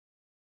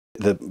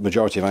The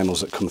majority of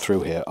animals that come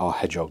through here are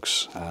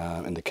hedgehogs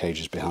in the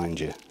cages behind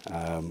you.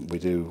 We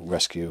do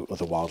rescue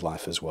other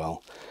wildlife as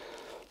well,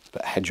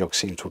 but hedgehogs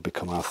seem to have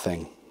become our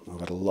thing. We've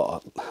had a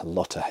lot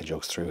of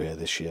hedgehogs through here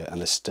this year, and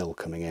they're still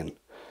coming in.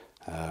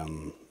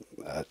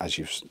 As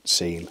you've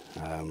seen,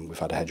 we've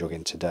had a hedgehog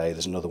in today.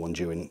 There's another one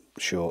due in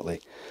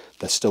shortly.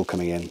 They're still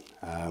coming in,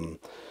 and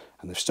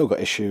they've still got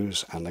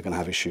issues, and they're going to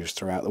have issues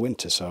throughout the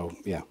winter. So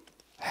yeah,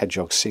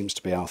 hedgehogs seems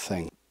to be our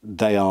thing.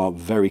 They are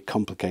very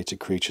complicated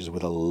creatures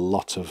with a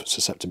lot of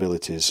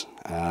susceptibilities,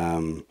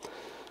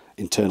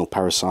 internal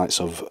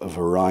parasites of a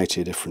variety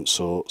of different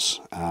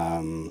sorts,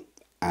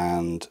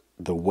 and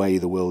the way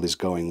the world is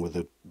going with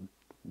the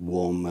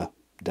warmer,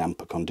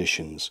 damper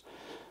conditions,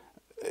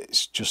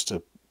 it's just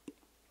a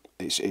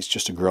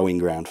growing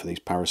ground for these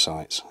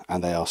parasites,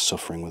 and they are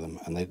suffering with them,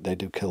 and they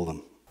do kill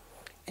them.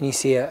 And you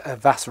see a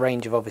vast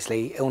range of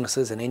obviously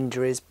illnesses and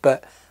injuries,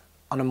 but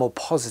on a more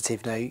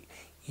positive note,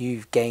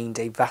 you've gained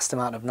a vast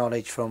amount of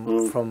knowledge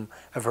from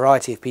a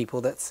variety of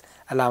people that's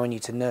allowing you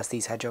to nurse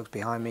these hedgehogs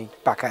behind me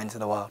back out into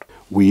the wild.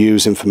 We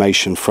use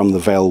information from the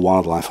Vale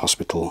Wildlife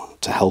Hospital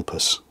to help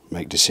us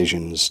make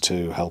decisions,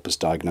 to help us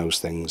diagnose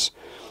things,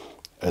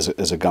 as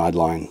a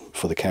guideline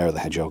for the care of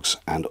the hedgehogs,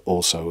 and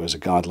also as a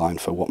guideline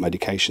for what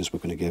medications we're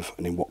going to give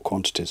and in what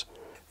quantities.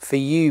 For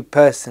you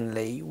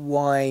personally,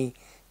 why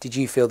did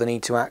you feel the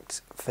need to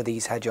act for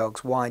these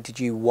hedgehogs? Why did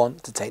you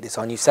want to take this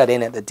on? You said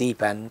in at the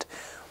deep end.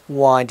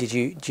 Why do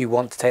you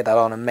want to take that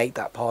on and make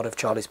that part of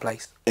Charlie's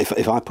Place?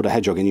 If I put a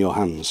hedgehog in your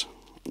hands,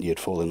 you'd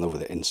fall in love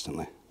with it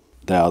instantly.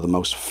 They are the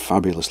most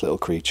fabulous little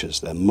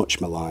creatures. They're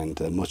much maligned,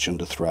 they're much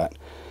under threat,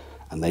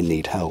 and they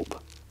need help.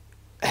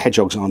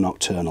 Hedgehogs are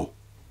nocturnal.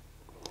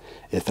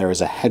 If there is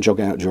a hedgehog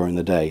out during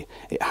the day,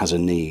 it has a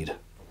need.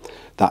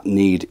 That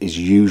need is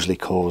usually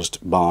caused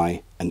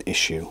by an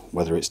issue,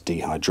 whether it's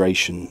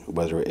dehydration,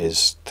 whether it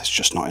is there's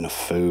just not enough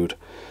food,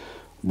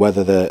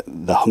 whether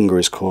the hunger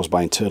is caused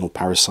by internal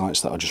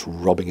parasites that are just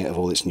robbing it of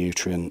all its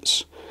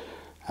nutrients,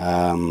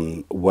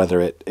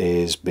 whether it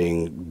is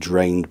being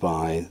drained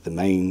by the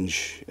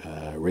mange,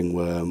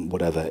 ringworm,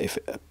 whatever. If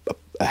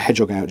a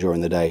hedgehog out during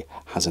the day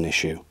has an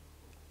issue,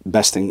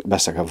 best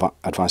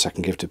advice I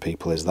can give to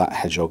people is that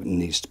hedgehog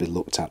needs to be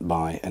looked at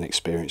by an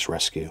experienced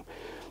rescue.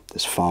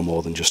 There's far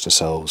more than just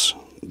ourselves.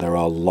 There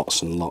are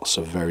lots and lots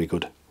of very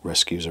good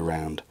rescues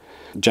around.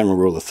 General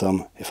rule of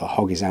thumb, if a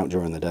hog is out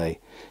during the day,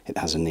 it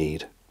has a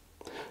need.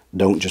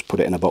 Don't just put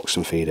it in a box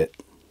and feed it.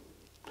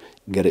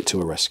 Get it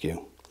to a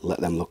rescue. Let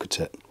them look at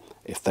it.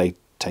 If they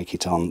take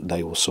it on,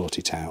 they will sort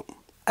it out.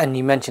 And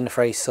you mentioned the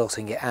phrase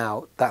sorting it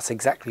out. That's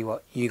exactly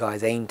what you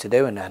guys aim to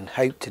do and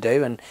hope to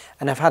do, and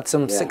have had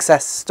some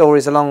success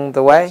stories along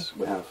the way. Yes,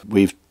 we have.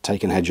 We've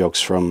taken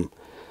hedgehogs from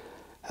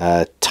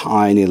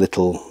tiny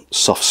little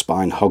soft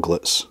spine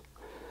hoglets.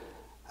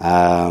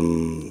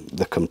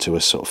 They come to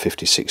us sort of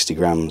 50-60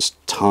 grams,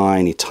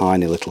 tiny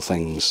little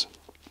things,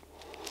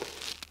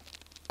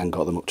 and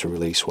got them up to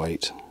release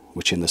weight,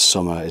 which in the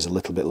summer is a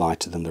little bit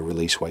lighter than the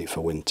release weight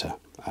for winter.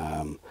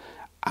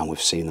 And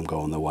we've seen them go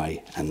on their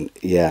way, and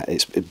yeah,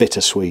 it's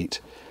bittersweet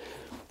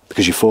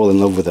because you fall in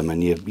love with them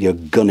and you're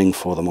gunning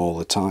for them all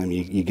the time.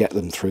 You get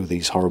them through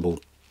these horrible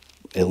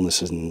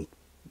illnesses and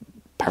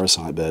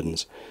parasite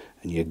burdens,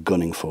 and you're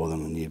gunning for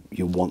them, and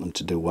you want them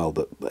to do well,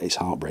 but it's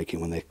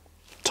heartbreaking when they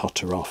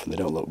totter off and they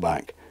don't look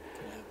back.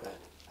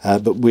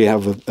 But we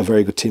have a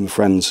very good team of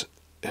friends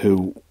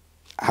who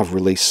have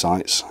release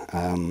sites,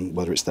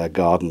 whether it's their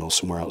garden or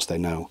somewhere else they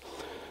know,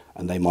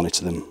 and they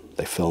monitor them,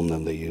 they film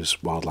them, they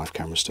use wildlife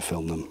cameras to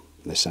film them,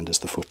 they send us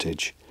the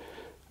footage,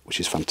 which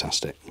is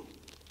fantastic.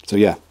 So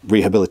yeah,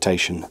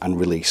 rehabilitation and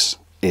release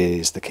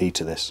is the key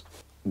to this.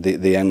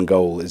 The end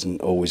goal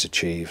isn't always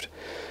achieved,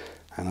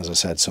 and as I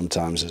said,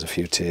 sometimes there's a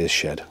few tears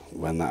shed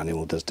when that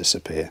animal does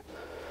disappear.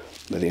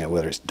 But,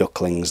 whether it's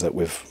ducklings that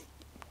we've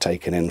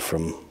taken in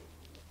from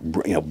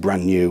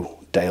brand new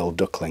day-old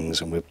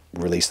ducklings and we've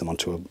released them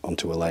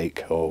onto a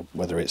lake, or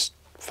whether it's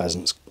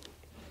pheasants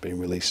being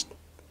released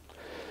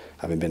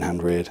having been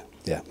hand reared.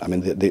 Yeah, I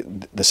mean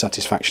the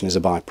satisfaction is a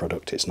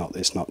byproduct. It's not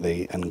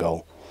the end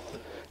goal.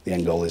 The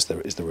end goal is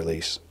the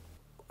release.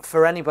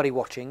 For anybody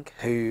watching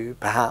who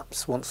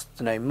perhaps wants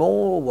to know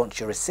more, wants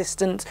your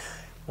assistance,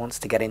 wants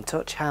to get in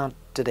touch, how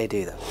do they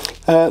do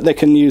that? They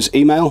can use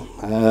email.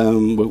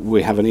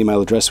 We have an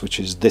email address which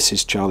is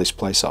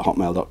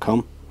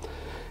thisischarliesplace@hotmail.com.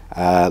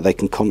 They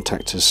can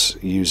contact us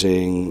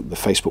using the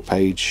Facebook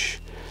page.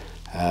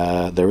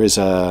 There is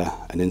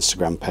an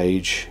Instagram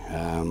page.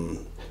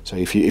 So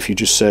if you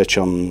just search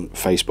on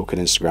Facebook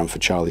and Instagram for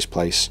Charlie's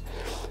Place,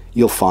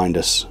 you'll find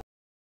us.